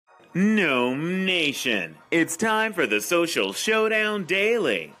Gnome Nation, it's time for the Social Showdown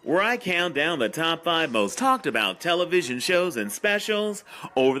Daily, where I count down the top 5 most talked about television shows and specials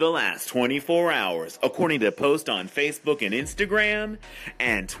over the last 24 hours, according to posts on Facebook and Instagram,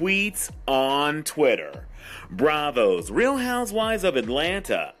 and tweets on Twitter. Bravo's Real Housewives of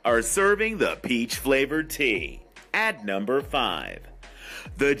Atlanta are serving the peach-flavored tea. At number 5.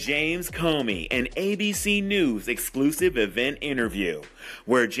 The James Comey and ABC News exclusive event interview,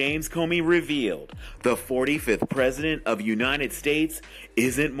 where James Comey revealed the 45th President of the United States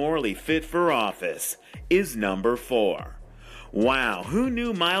isn't morally fit for office, is number 4. Wow, who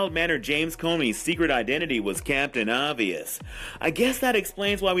knew mild-mannered James Comey's secret identity was Captain Obvious? I guess that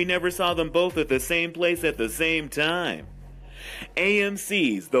explains why we never saw them both at the same place at the same time.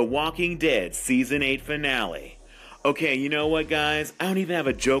 AMC's The Walking Dead Season 8 finale. Okay, you know what, guys? I don't even have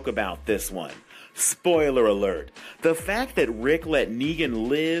a joke about this one. Spoiler alert. The fact that Rick let Negan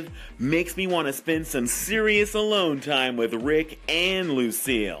live makes me want to spend some serious alone time with Rick and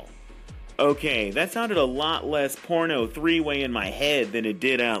Lucille. Okay, that sounded a lot less porno three-way in my head than it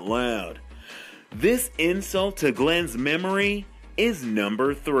did out loud. This insult to Glenn's memory is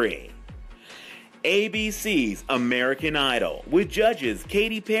number 3. ABC's American Idol, with judges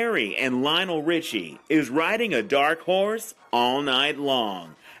Katy Perry and Lionel Richie, is riding a dark horse all night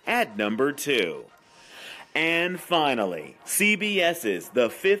long, at number 2. And finally, CBS's The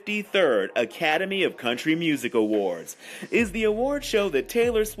 53rd Academy of Country Music Awards is the award show that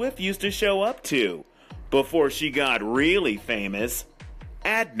Taylor Swift used to show up to before she got really famous,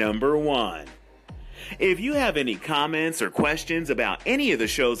 at number 1. If you have any comments or questions about any of the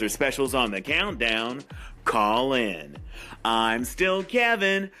shows or specials on the countdown, call in. I'm still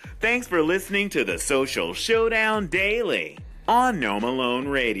Kevin. Thanks for listening to the Social Showdown Daily on Gnome Alone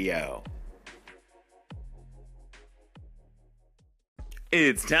Radio.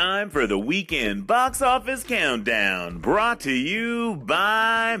 It's time for the weekend box office countdown, brought to you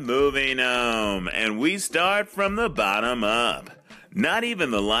by Movie Gnome, and we start from the bottom up. Not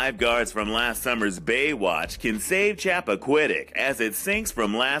even the lifeguards from last summer's Baywatch can save Chappaquiddick as it sinks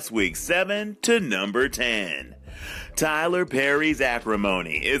from last week's 7 to number 10. Tyler Perry's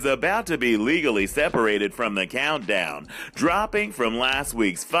Acrimony is about to be legally separated from the countdown, dropping from last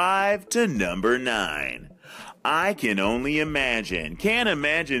week's 5 to number 9. I Can Only Imagine can't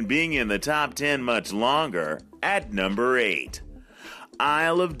imagine being in the top 10 much longer, at number 8.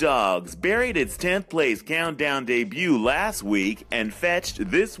 Isle of Dogs buried its 10th place countdown debut last week and fetched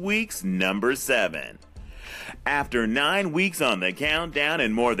this week's number 7. After 9 weeks on the countdown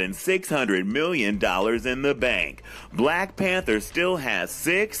and more than $600 million in the bank, Black Panther still has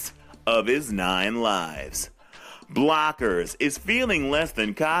 6 of his 9 lives. Blockers is feeling less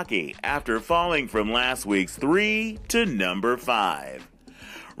than cocky after falling from last week's 3 to number 5.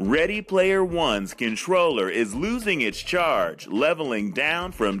 Ready Player One's controller is losing its charge, leveling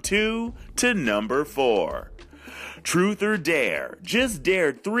down from 2 to number 4. Truth or Dare just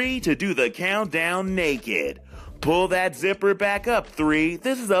dared 3 to do the countdown naked. Pull that zipper back up, 3.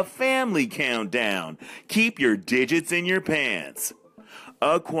 This is a family countdown. Keep your digits in your pants.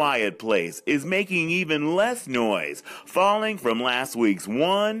 A Quiet Place is making even less noise, falling from last week's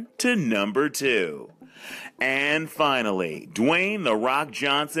 1 to number 2. And finally, Dwayne "The Rock"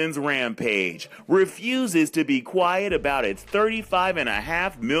 Johnson's Rampage refuses to be quiet about its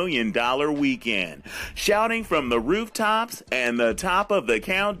 $35.5 million weekend, shouting from the rooftops and the top of the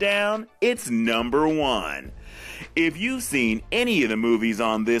countdown, it's number 1. If you've seen any of the movies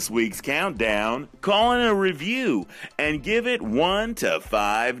on this week's countdown, call in a review and give it 1 to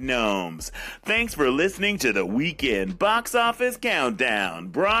 5 gnomes. Thanks for listening to the Weekend Box Office Countdown,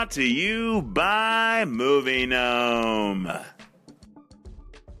 brought to you by Movie Gnome.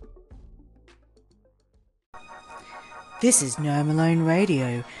 This is Gnome Alone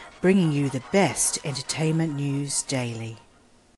Radio, bringing you the best entertainment news daily.